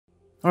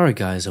Alright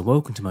guys, and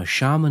welcome to my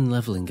Shaman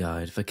leveling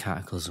guide for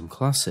Cataclysm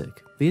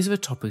Classic. These are the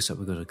topics that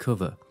we're going to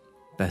cover: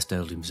 best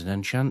heirlooms and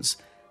enchants,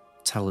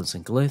 talents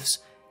and glyphs,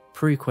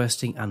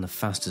 prequesting and the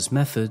fastest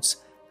methods,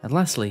 and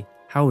lastly,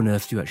 how on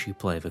earth do you actually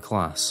play the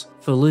class.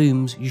 For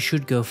looms, you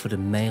should go for the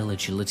male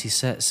agility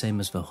set, same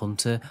as the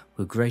hunter,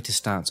 with greater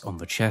stats on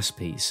the chest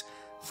piece.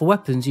 For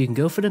weapons, you can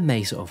go for the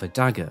mace or the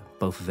dagger,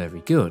 both are very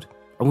good.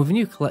 And with a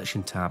new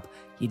collection tab,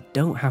 you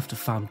don't have to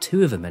farm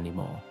two of them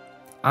anymore.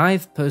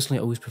 I've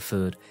personally always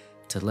preferred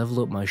to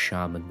level up my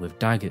shaman with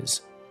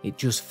daggers. It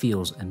just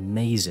feels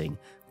amazing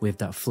with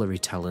that flurry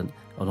talent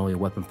on all your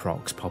weapon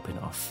procs popping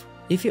off.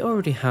 If you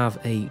already have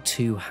a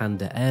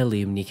two-hander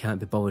heirloom and you can't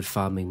be bothered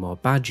farming more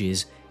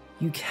badges,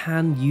 you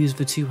can use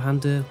the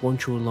two-hander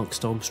once you unlock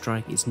Storm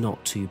Strike. It's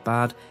not too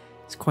bad,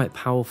 it's quite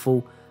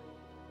powerful,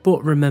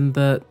 but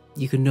remember,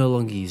 you can no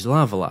longer use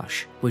Lava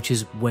Lash, which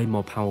is way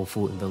more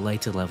powerful in the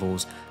later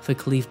levels for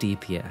cleave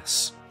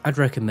DPS. I'd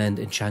recommend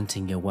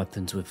enchanting your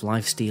weapons with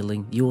life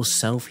stealing. You will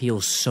self-heal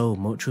so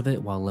much with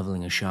it while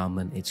leveling a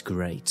shaman, it's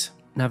great.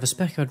 Now the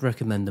spec I'd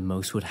recommend the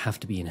most would have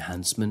to be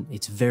enhancement.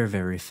 It's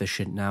very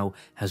efficient now,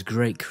 has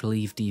great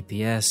cleave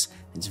DPS,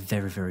 it's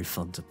very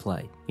fun to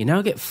play. You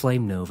now get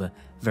Flame Nova,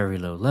 very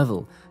low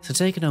level, so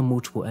taking on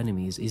multiple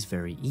enemies is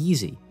very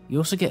easy. You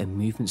also get a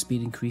movement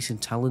speed increase in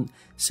talent,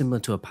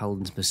 similar to a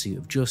paladin's Pursuit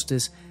of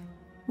Justice,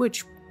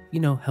 which, you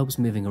know, helps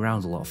moving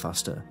around a lot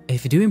faster.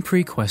 If you're doing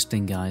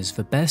pre-questing guys,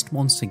 the best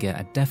ones to get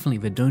are definitely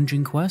the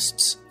dungeon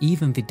quests,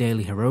 even the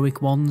daily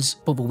heroic ones,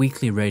 but the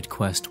weekly raid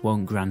quest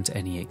won't grant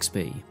any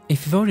XP.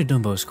 If you've already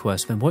done those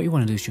quests, then what you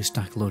want to do is just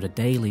stack a load of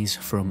dailies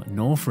from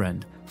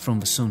Northrend, from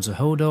the Sons of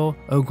Hodor,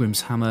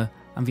 Ogrim's Hammer,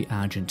 and the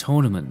Argent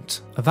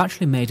Tournament. I've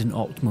actually made an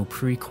optimal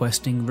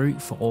pre-questing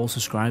route for all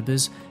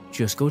subscribers.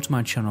 Just go to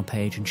my channel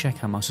page and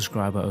check out my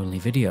subscriber only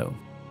video.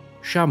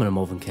 Shaman are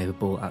more than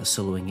capable at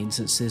soloing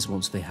instances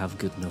once they have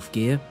good enough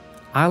gear.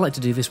 I like to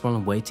do this while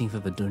I'm waiting for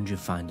the dungeon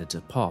finder to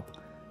pop.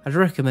 I'd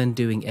recommend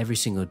doing every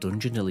single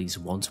dungeon at least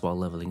once while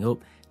leveling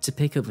up to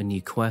pick up the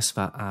new quests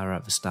that are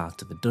at the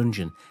start of the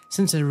dungeon,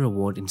 since they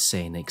reward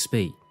insane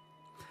XP.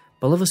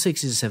 By level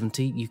 60 to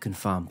 70 you can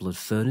farm Blood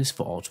Furnace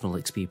for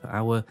optimal XP per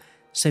hour,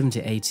 70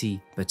 to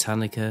 80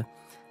 Botanica.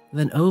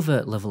 Then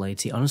over level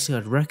 80, honestly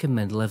I'd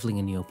recommend leveling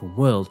in the open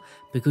world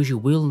because you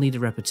will need a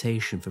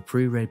reputation for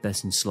pre-raid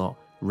best in slot,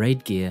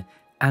 raid gear,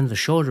 and the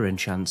shoulder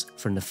enchants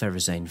from the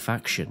Ferazane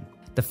faction.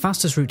 The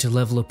fastest route to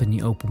level up in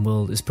the open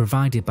world is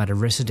provided by the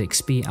Resid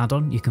XP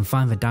add-on. You can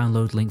find the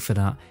download link for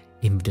that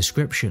in the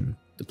description.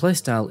 The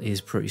playstyle is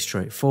pretty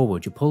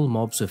straightforward. You pull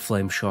mobs with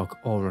Flame Shock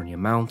or on your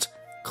mount,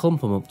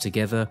 clump them up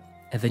together,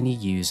 and then you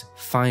use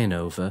Fire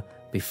Nova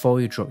before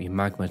you drop your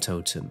Magma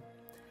Totem.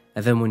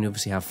 And then when you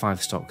obviously have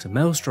 5 stocks of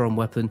Maelstrom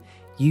weapon,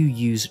 you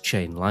use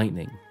Chain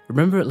Lightning.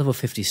 Remember at level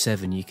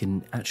 57 you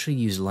can actually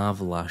use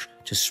Lava Lash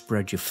to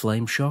spread your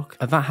Flame Shock,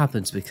 and that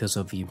happens because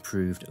of the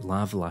improved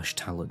Lava Lash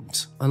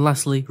talent. And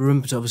lastly,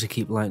 remember to obviously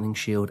keep Lightning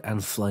Shield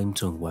and Flame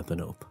Tongue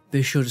weapon up.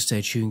 Be sure to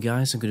stay tuned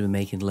guys, I'm going to be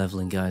making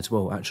leveling guides.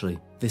 Well actually,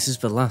 this is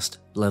the last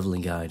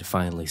leveling guide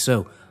finally,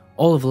 so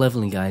all of the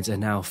leveling guides are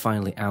now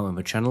finally out on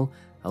the channel.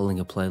 I'll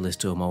link a playlist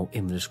to them all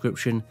in the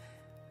description.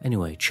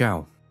 Anyway,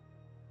 ciao.